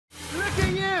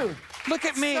you. Look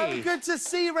at me. So good to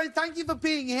see you, Rainn. Thank you for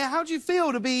being here. How do you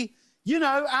feel to be, you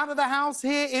know, out of the house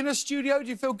here in a studio? Do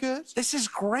you feel good? This is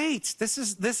great. This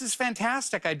is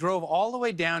fantastic. I drove all the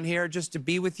way down here just to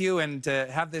be with you and to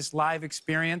have this live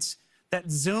experience. That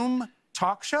Zoom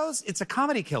talk shows, it's a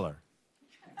comedy killer.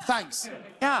 Thanks.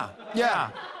 Yeah.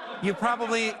 You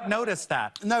probably noticed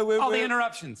that. No, we're... All the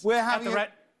interruptions. We're having at the right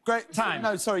great time.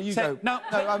 No, sorry, you go. No,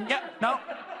 yeah, no.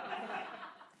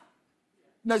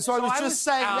 No, so I was just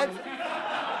saying...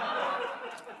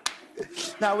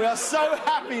 Now, we are so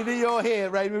happy that you're here,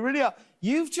 Rainn. We really are.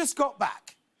 You've just got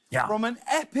back from an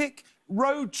epic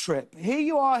road trip. Here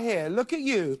you are here. Look at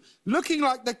you, looking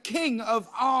like the king of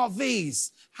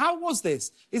RVs. How was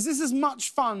this? Is this as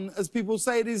much fun as people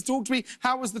say it is? Talk to me.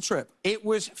 How was the trip? It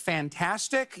was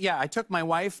fantastic. Yeah, I took my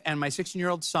wife and my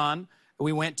 16-year-old son.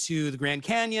 We went to the Grand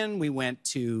Canyon. We went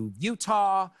to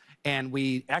Utah. And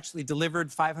we actually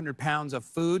delivered 500 pounds of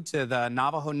food to the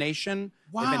Navajo Nation.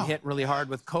 Wow. They've been hit really hard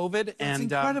with COVID. That's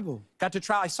incredible. Got to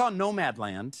try. I saw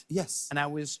Nomadland. Yes. And I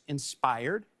was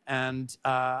inspired. And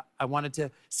I wanted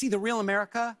to see the real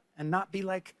America and not be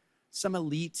like some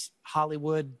elite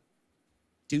Hollywood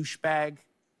douchebag.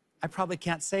 I probably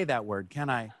can't say that word, can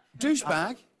I?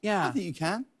 Douchebag? Yeah. I think you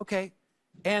can. Okay.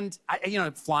 And, you know,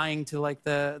 flying to, like,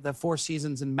 the Four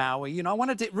Seasons in Maui, you know, I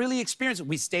wanted to really experience it.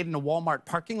 We stayed in a Walmart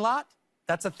parking lot.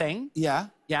 That's a thing. Yeah.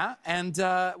 Yeah, and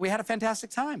we had a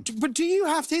fantastic time. But do you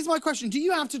have to... Here's my question. Do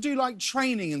you have to do, like,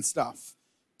 training and stuff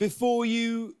before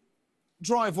you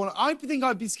drive one? I think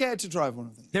I'd be scared to drive one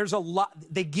of these. There's a lot...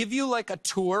 They give you, like, a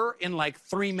tour in, like,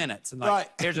 3 minutes. And,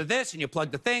 like, here's this, and you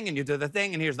plug the thing, and you do the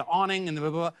thing, and here's the awning, and the blah,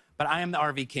 blah, blah. But I am the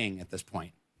RV king at this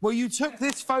point. Well, you took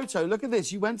this photo. Look at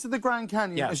this. You went to the Grand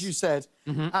Canyon, as you said,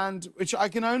 and which I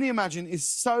can only imagine is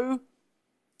so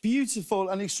beautiful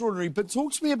and extraordinary. But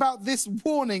talk to me about this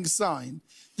warning sign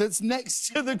that's next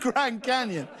to the Grand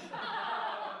Canyon.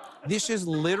 This is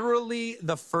literally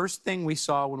the first thing we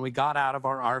saw when we got out of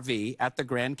our RV at the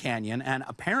Grand Canyon, and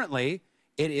apparently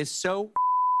it is so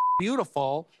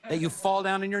beautiful that you fall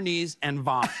down on your knees and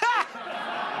vomit.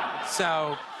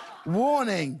 So...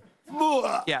 Warning.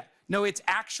 Yeah. No, it's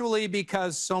actually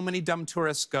because so many dumb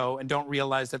tourists go and don't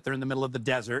realize that they're in the middle of the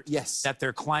desert. Yes. That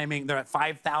they're climbing, they're at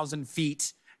 5,000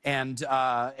 feet, and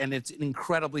it's an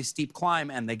incredibly steep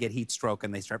climb, and they get heat stroke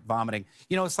and they start vomiting.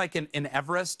 You know, it's like in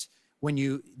Everest,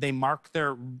 when they mark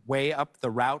their way up, the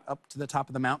route up to the top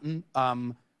of the mountain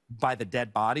by the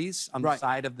dead bodies on the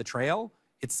side of the trail.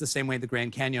 It's the same way the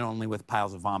Grand Canyon, only with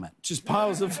piles of vomit. Just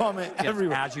piles of vomit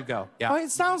everywhere. As you go, yeah. Oh, it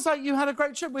sounds like you had a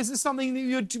great trip. Is this something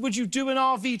that would you do an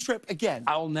RV trip again?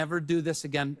 I'll never do this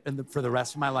again for the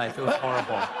rest of my life. It was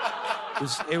horrible.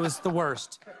 It was the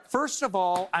worst. First of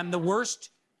all, I'm the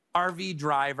worst RV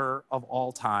driver of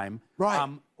all time. Right.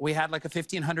 We had like a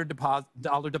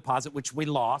 $1,500 deposit, which we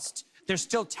lost. They're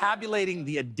still tabulating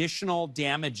the additional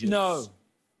damages. No.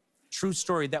 True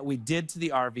story that we did to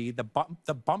the RV.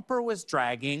 The bumper was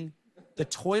dragging, the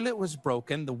toilet was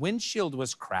broken, the windshield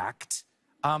was cracked.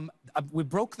 We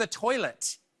broke the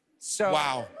toilet. So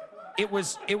wow. It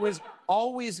was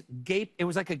always it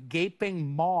was like a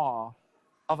gaping maw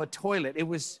of a toilet. It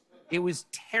was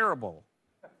terrible.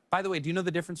 By the way, do you know the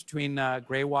difference between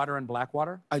gray water and black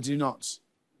water? I do not.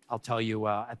 I'll tell you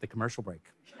at the commercial break.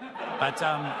 But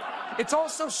it's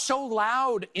also so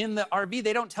loud in the RV.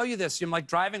 They don't tell you this. I'm like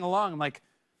driving along. I'm like,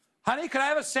 honey, can I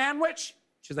have a sandwich?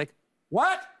 She's like,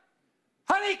 what?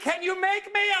 Honey, can you make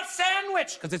me a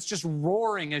sandwich? Because it's just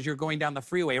roaring as you're going down the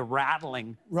freeway,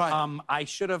 rattling. Right. I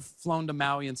should have flown to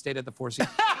Maui and stayed at the Four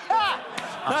Seasons.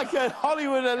 Like a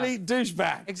Hollywood elite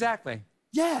douchebag. Exactly.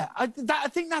 Yeah, I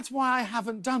think that's why I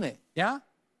haven't done it. Yeah?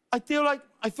 I feel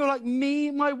like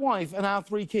me, my wife, and our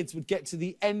 3 kids would get to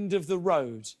the end of the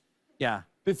road. Yeah.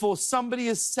 Before somebody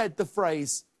has said the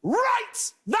phrase,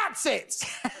 right, that's it.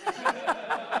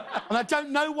 And I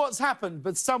don't know what's happened,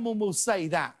 but someone will say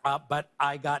that. But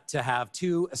I got to have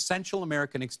 2 essential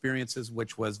American experiences,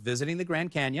 which was visiting the Grand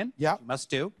Canyon, yeah, you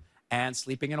must do, and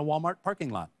sleeping in a Walmart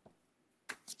parking lot.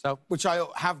 So, which I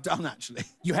have done, actually.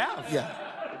 You have? Yeah.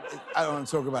 I don't want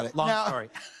to talk about it. Long story.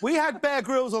 We had Bear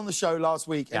Grylls on the show last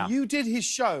week, and you did his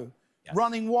show,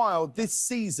 Running Wild, this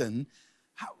season.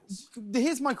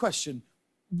 Here's my question.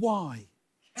 Why?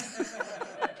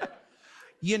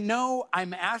 You know,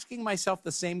 I'm asking myself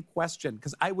the same question,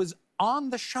 because I was on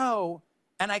the show,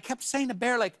 and I kept saying to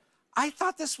Bear, like, I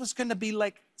thought this was going to be,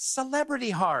 like,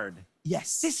 celebrity hard.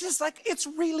 Yes. This is, like, it's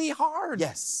really hard.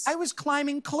 Yes. I was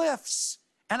climbing cliffs,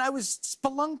 and I was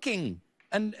spelunking,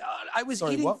 and I was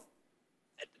eating... What?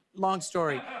 Long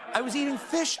story. I was eating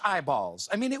fish eyeballs.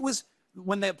 I mean, it was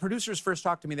when the producers first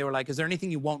talked to me, they were like, is there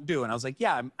anything you won't do? And I was like,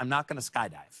 yeah, I'm not going to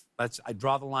skydive. I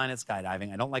draw the line at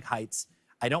skydiving. I don't like heights.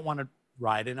 I don't want to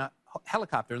ride in a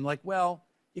helicopter. And they're like, well,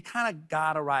 you kind of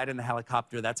got to ride in the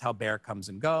helicopter. That's how Bear comes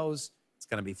and goes. It's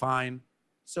going to be fine.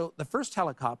 So the first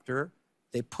helicopter,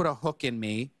 they put a hook in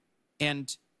me,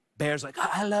 and Bear's like, oh,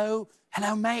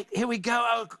 hello, mate. Here we go.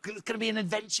 Oh, it's going to be an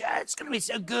adventure. It's going to be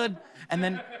so good. And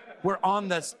then we're on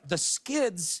the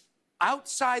skids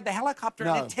outside the helicopter,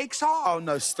 and it takes off. Oh,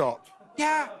 no, stop.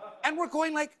 Yeah, and we're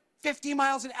going like 50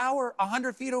 miles an hour,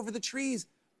 100 feet over the trees.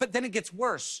 But then it gets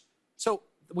worse. So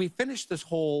we finished this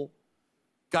whole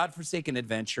godforsaken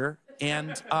adventure, and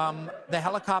the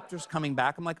helicopter's coming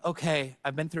back. I'm like, okay,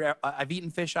 I've been through, I've eaten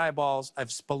fish eyeballs, I've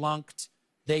spelunked.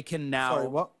 They can now... Sorry,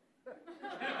 what?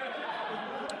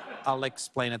 I'll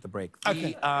explain at the break.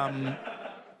 Okay.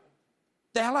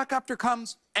 The helicopter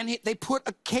comes, and they put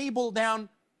a cable down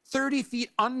 30 feet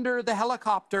under the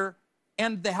helicopter,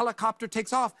 and the helicopter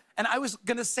takes off. And I was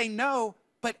going to say no,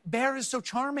 but Bear is so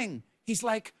charming. He's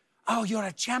like, oh, you're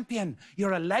a champion.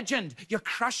 You're a legend. You're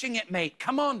crushing it, mate.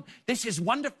 Come on. This is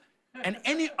wonderful. And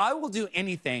I will do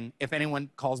anything if anyone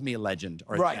calls me a legend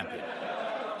or a champion.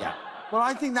 Yeah. Well,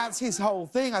 I think that's his whole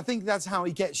thing. I think that's how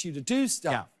he gets you to do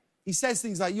stuff. Yeah. He says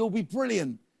things like, you'll be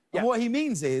brilliant. And what he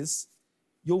means is,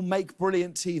 you'll make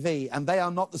brilliant TV, and they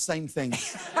are not the same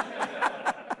things.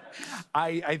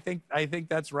 I think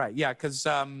that's right. Yeah, because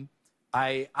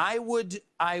I would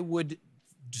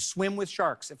swim with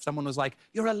sharks if someone was like,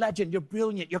 you're a legend, you're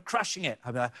brilliant, you're crushing it.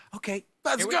 I'd be like, okay,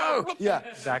 let's go. Yeah,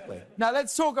 exactly. Now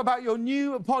let's talk about your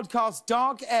new podcast,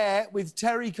 Dark Air, with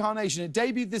Terry Carnation. It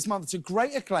debuted this month to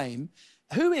great acclaim.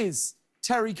 Who is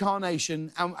Terry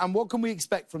Carnation, and what can we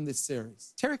expect from this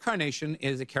series? Terry Carnation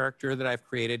is a character that I've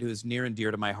created who is near and dear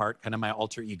to my heart, kind of my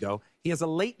alter ego. He is a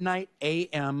late-night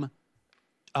AM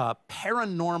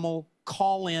paranormal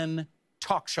call-in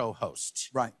talk show host.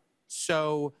 Right.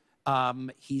 So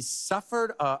he's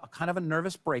suffered a kind of a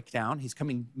nervous breakdown. He's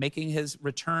making his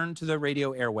return to the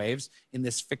radio airwaves in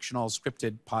this fictional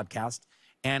scripted podcast.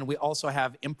 And we also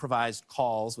have improvised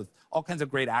calls with all kinds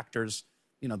of great actors.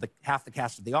 You know, half the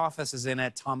cast of The Office is in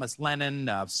it. Thomas Lennon,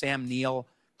 Sam Neill,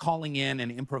 calling in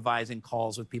and improvising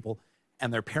calls with people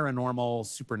and their paranormal,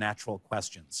 supernatural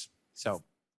questions. So